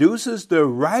produces the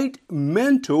right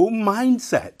mental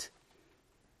mindset.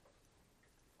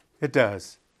 It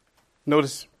does.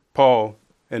 Notice Paul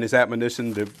and his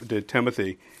admonition to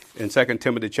Timothy in 2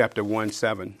 Timothy chapter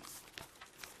 1:7.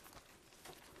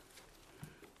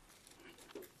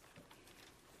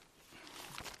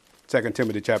 2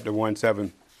 Timothy chapter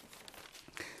 1:7.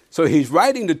 So he's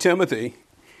writing to Timothy,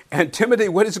 and Timothy,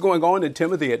 what is going on in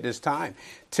Timothy at this time?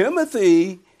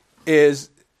 Timothy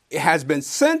has been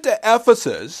sent to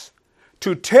Ephesus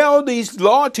to tell these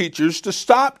law teachers to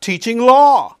stop teaching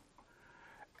law.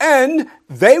 And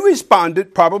they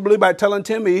responded probably by telling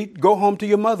Timmy, go home to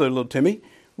your mother, little Timmy.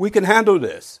 We can handle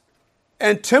this.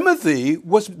 And Timothy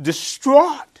was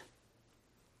distraught.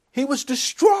 He was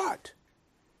distraught.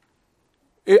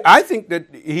 I think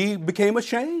that he became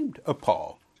ashamed of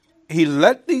Paul. He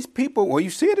let these people, well, you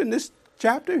see it in this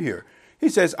chapter here. He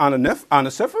says,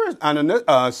 Onesiphorus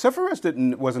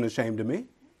wasn't ashamed of me.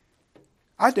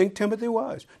 I think Timothy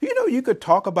was. You could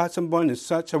talk about someone in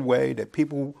such a way that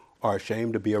people are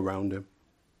ashamed to be around him.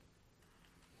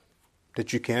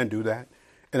 That you can do that.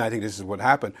 And I think this is what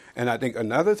happened. And I think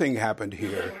another thing happened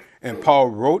here. And Paul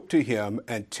wrote to him,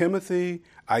 and Timothy,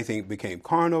 I think, became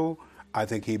carnal. I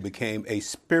think he became a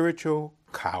spiritual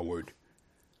coward.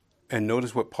 And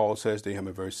notice what Paul says to him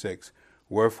in verse 6.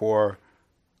 Wherefore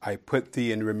I put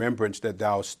thee in remembrance that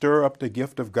thou stir up the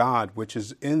gift of God which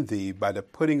is in thee by the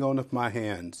putting on of my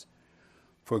hands.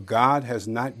 For God has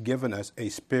not given us a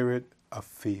spirit of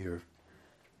fear.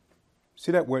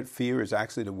 See, that word fear is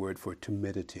actually the word for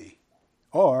timidity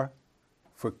or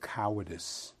for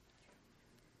cowardice.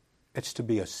 It's to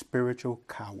be a spiritual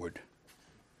coward.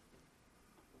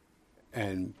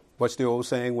 And what's the old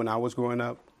saying when I was growing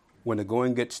up? When the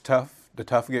going gets tough, the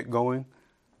tough get going.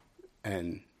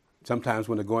 And sometimes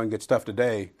when the going gets tough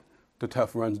today, the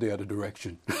tough runs the other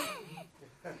direction.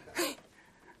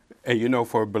 And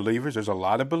for believers, there's a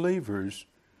lot of believers,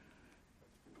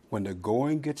 when the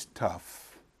going gets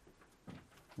tough,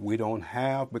 we don't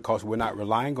have, because we're not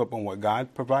relying upon what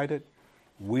God provided,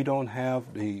 we don't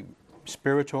have the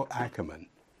spiritual acumen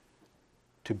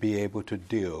to be able to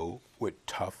deal with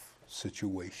tough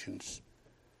situations.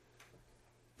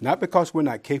 Not because we're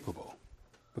not capable,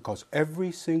 because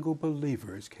every single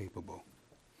believer is capable.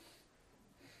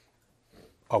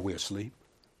 Are we asleep?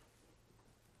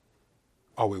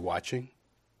 Are we watching?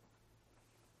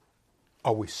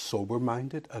 Are we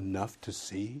sober-minded enough to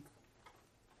see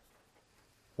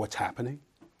what's happening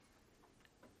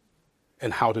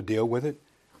and how to deal with it.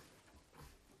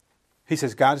 He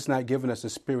says, God has not given us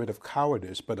a spirit of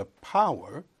cowardice, but of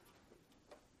power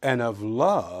and of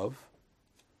love.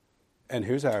 And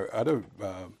here's our other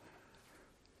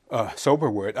sober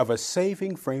word, of a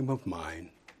saving frame of mind.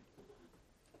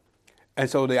 And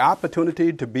so the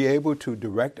opportunity to be able to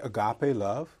direct agape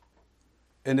love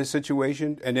in this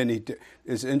situation, and then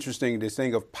it's interesting, this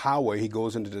thing of power, he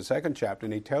goes into the second chapter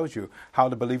and he tells you how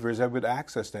the believer is able to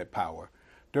access that power.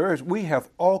 We have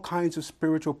all kinds of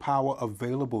spiritual power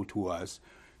available to us,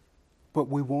 but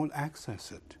we won't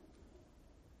access it.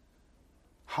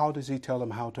 How does he tell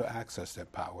them how to access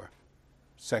that power?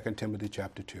 2 Timothy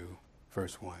chapter 2,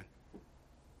 verse 1.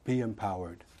 Be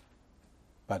empowered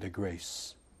by the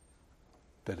grace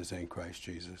that is in Christ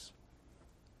Jesus.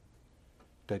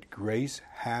 That grace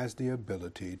has the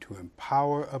ability to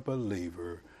empower a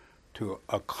believer to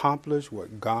accomplish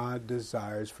what God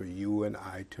desires for you and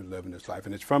I to live in this life.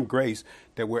 And it's from grace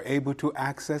that we're able to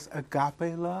access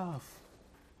agape love.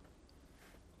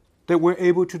 That we're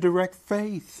able to direct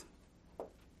faith.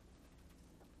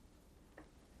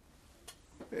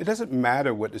 It doesn't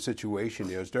matter what the situation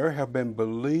is. There have been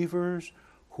believers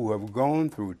who have gone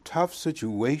through tough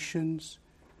situations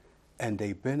and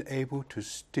they've been able to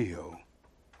still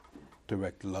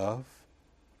direct love,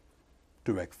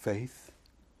 direct faith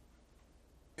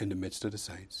in the midst of the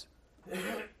saints.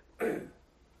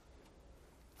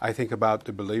 I think about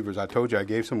the believers. I told you I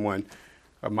gave someone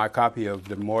my copy of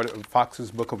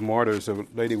Fox's Book of Martyrs. A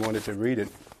lady wanted to read it.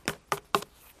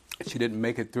 She didn't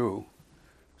make it through.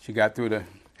 She got through the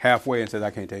halfway and said, I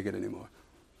can't take it anymore.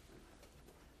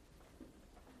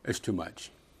 It's too much.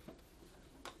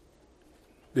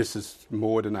 This is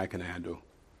more than I can handle.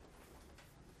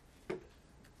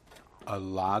 A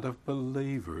lot of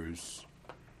believers,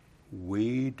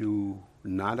 we do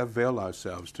not avail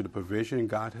ourselves to the provision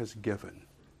God has given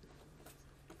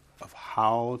of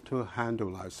how to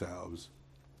handle ourselves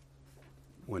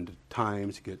when the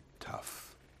times get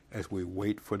tough as we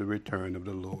wait for the return of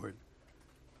the Lord.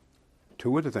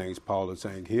 Two of the things Paul is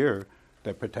saying here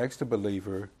that protects the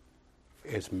believer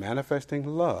is manifesting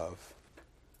love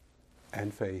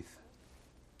and faith.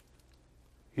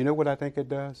 You know what I think it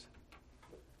does?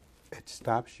 It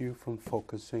stops you from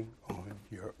focusing on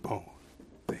your own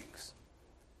things.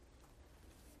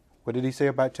 What did he say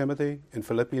about Timothy in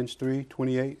Philippians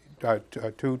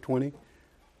 2:20?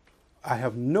 I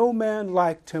have no man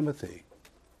like Timothy,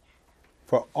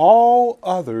 for all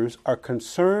others are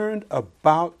concerned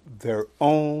about their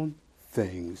own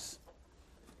things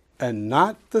and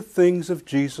not the things of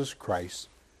Jesus Christ.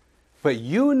 But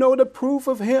you know the proof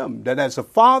of him, that as a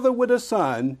father with a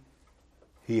son,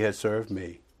 he has served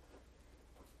me.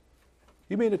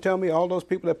 You mean to tell me all those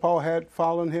people that Paul had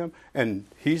following him, and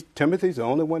Timothy's the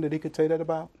only one that he could say that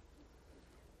about?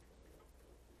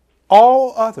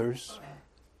 All others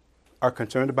are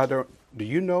concerned about their... Do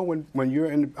you know when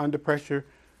you're under pressure,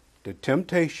 the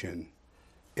temptation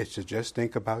is to just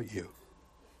think about you.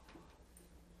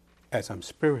 As I'm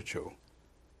spiritual,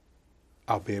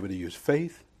 I'll be able to use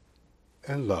faith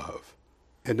and love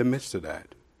in the midst of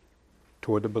that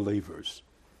toward the believers.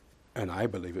 And I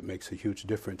believe it makes a huge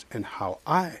difference in how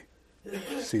I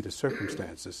see the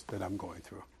circumstances that I'm going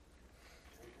through.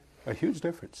 A huge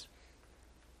difference.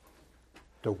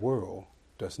 The world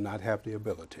does not have the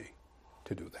ability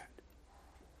to do that.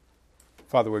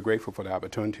 Father, we're grateful for the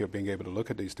opportunity of being able to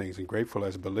look at these things, and grateful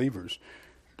as believers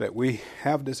that we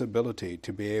have this ability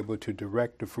to be able to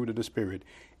direct the fruit of the Spirit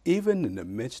even in the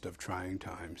midst of trying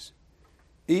times.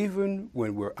 Even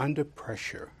when we're under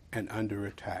pressure and under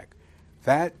attack.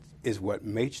 That is what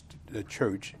makes the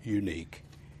church unique.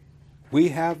 We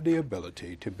have the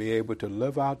ability to be able to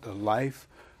live out the life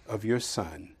of your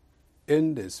Son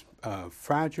in this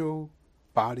fragile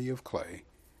body of clay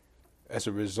as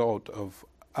a result of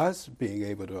us being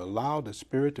able to allow the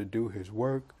Spirit to do his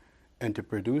work and to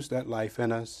produce that life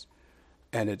in us.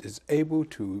 And it is able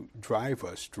to drive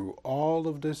us through all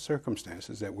of the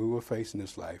circumstances that we will face in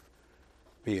this life,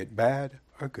 be it bad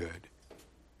or good.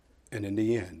 And in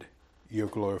the end, you're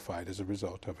glorified as a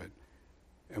result of it.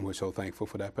 And we're so thankful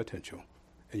for that potential.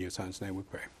 In your Son's name we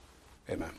pray. Amen.